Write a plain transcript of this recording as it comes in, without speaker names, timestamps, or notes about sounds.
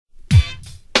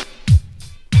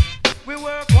We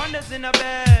work wonders in a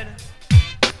bed.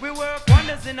 We work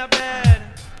wonders in a bed.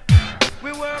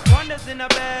 We work wonders in a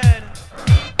bed.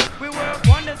 We work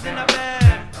wonders in a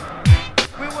bed.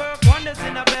 We work wonders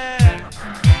in a bed.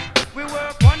 We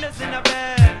work wonders in a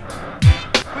bed.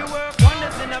 We work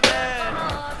wonders in a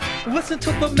bed. Listen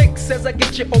to the mix as I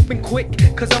get you open quick,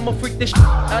 cause I'ma freak this shit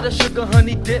out of sugar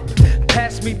honey dip.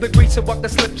 Pass me the grease so I can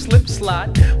slip,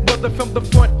 slide. Whether from the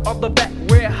front or the back,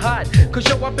 we're hot. Cause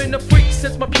yo, I've been a freak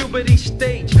since my puberty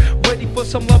stage. Ready for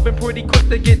some loving, pretty quick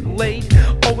to get laid.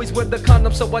 Always wear the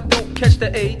condom so I don't catch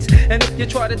the AIDS. And if you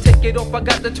try to take it off, I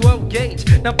got the 12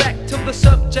 gauge. Now back to the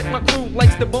subject, my crew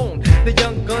likes the bone. The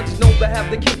young guns know they have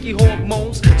the kinky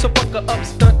hormones. So fuck a up,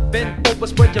 stunt, bend over,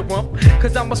 spread your rump.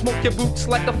 Cause I'ma smoke your boots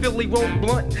like a Philly roll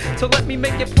blunt. So let me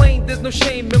make it plain, there's no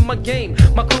shame in my game.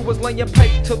 My crew was laying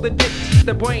pipe till the dick hits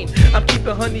the brain. I'm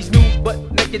keeping honeys nude but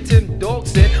negative, dog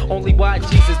said. Only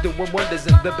YG'Z is doing wonders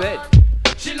in the bed.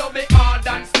 She love me hard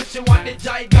and stiff, she want the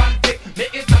gigantic. Me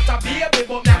is not a baby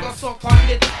but me a go suck on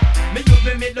it. Me use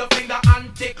me middle finger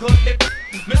and tickle the.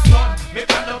 Me son, me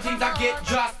kind of things I get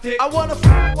drastic. I wanna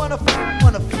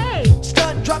hey.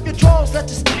 Stunt, drop your drawers, let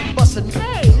the stick bustin'.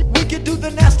 Hey. We can do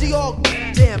the nasty all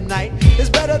damn night. It's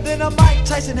better than a Mike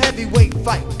Tyson heavyweight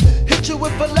fight. Hit you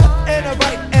with a left and a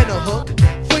right and a hook.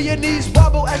 Feel your knees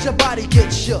wobble as your body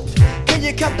gets shook. Can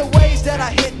you count the ways that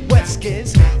I hit wet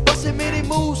skins? Bustin' many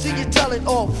moves and you tellin'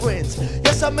 all friends.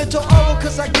 Yes, I'm into oral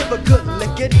cause I give a good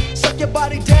lickin'. Suck your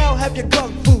body down, have your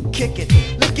kung fu kickin'.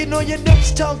 Licking on your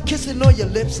nips, tongue kissing on your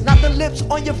lips. Not the lips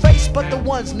on your face, but the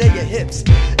ones near your hips.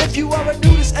 If you are a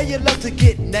nudist and you love to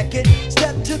get naked,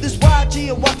 step to this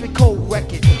YG and watch me cold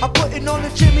wreck it. I'm putting on the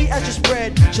Jimmy as you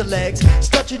spread your legs.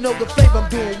 Start you know the flavor, I'm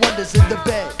doing wonders in the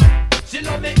bed. She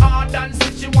love me hard and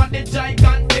stiff, she want the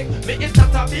gigantic. Me is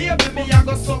not a baby, me a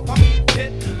go suck on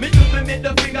it. Me use me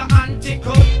middle finger and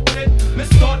tickle it. Me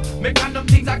stun, me kind of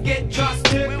things I get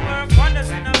drastic. We work wonders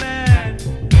in a bed.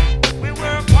 We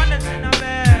work wonders in a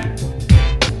bed.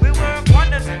 We work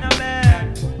wonders in a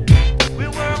bed. We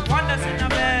work wonders in a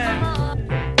bed.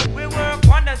 We work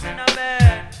wonders in a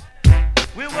bed.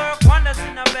 We work wonders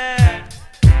in a bed.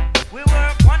 We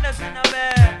work wonders in a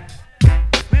bed.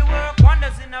 We work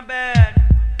wonders in a bed.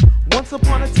 Once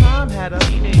upon a time had a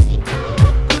teenage.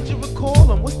 Could you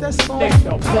recall him? What's that song?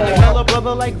 Tell a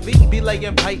brother like V be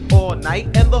laying pipe all night,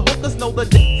 and the hookers know the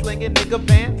dick slinging nigga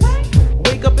bands.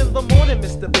 Wake up in the morning,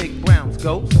 Mr. Big Brown's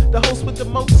ghost. The host with the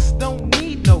most don't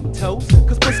need no toast.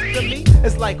 Cause pussy to me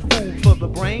is like food for the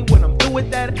brain. When I'm through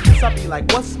with that ass, I be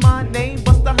like, what's my name?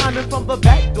 Bust a hundred from the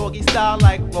back, doggy style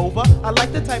like Rover. I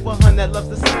like the type of hun that loves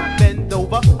to sit bend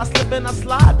over. I slip and I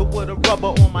slide, but with a rubber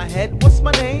on my head. What's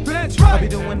my name? That's right. I be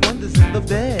doing wonders in the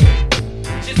bed.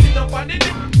 She sit up on the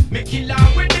dick, me kill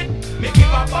her with it. Me give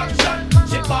her back shot,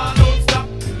 she ball